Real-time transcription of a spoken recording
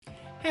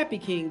Happy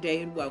King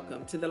Day and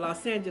welcome to the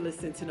Los Angeles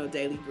Sentinel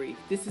Daily Brief.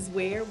 This is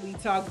where we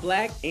talk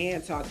black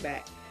and talk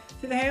back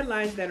to the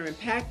headlines that are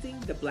impacting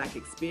the black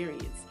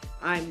experience.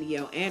 I'm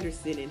Neil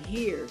Anderson and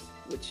here's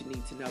what you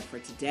need to know for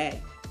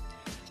today.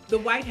 The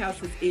White House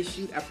has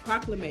issued a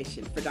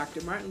proclamation for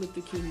Dr. Martin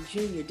Luther King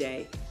Jr.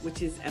 Day,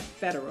 which is a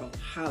federal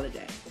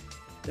holiday.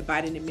 The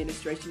Biden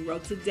administration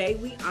wrote, "Today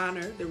we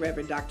honor the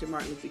Reverend Dr.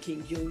 Martin Luther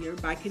King Jr.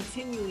 by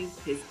continuing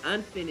his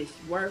unfinished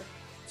work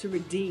to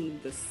redeem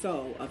the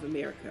soul of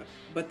America.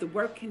 But the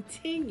work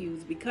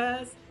continues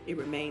because it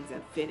remains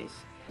unfinished."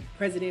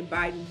 President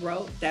Biden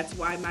wrote, "That's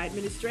why my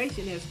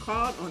administration has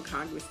called on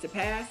Congress to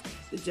pass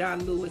the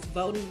John Lewis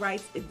Voting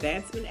Rights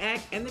Advancement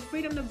Act and the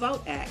Freedom to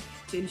Vote Act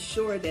to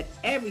ensure that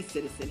every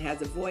citizen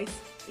has a voice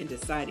in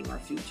deciding our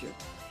future."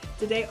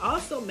 Today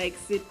also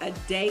makes it a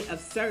day of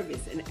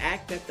service, an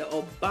act that the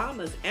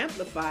Obamas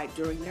amplified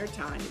during their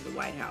time in the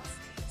White House.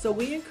 So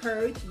we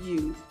encourage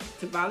you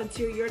to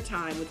volunteer your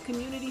time with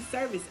community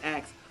service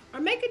acts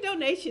or make a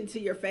donation to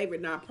your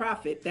favorite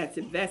nonprofit that's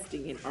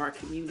investing in our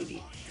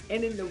community.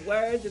 And in the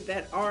words of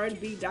that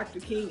R&B Dr.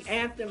 King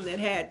anthem that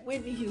had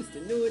Whitney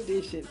Houston, New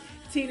Edition,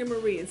 Tina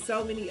Marie, and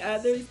so many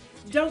others,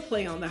 don't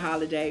play on the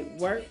holiday,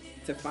 work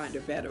to find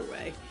a better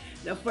way.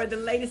 Now, for the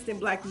latest in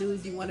black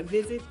news, you want to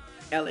visit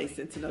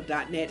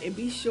lasentinel.net and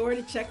be sure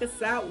to check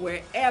us out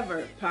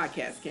wherever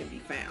podcasts can be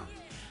found.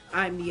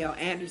 I'm Neil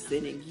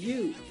Anderson and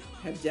you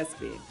have just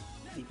been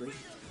debriefed.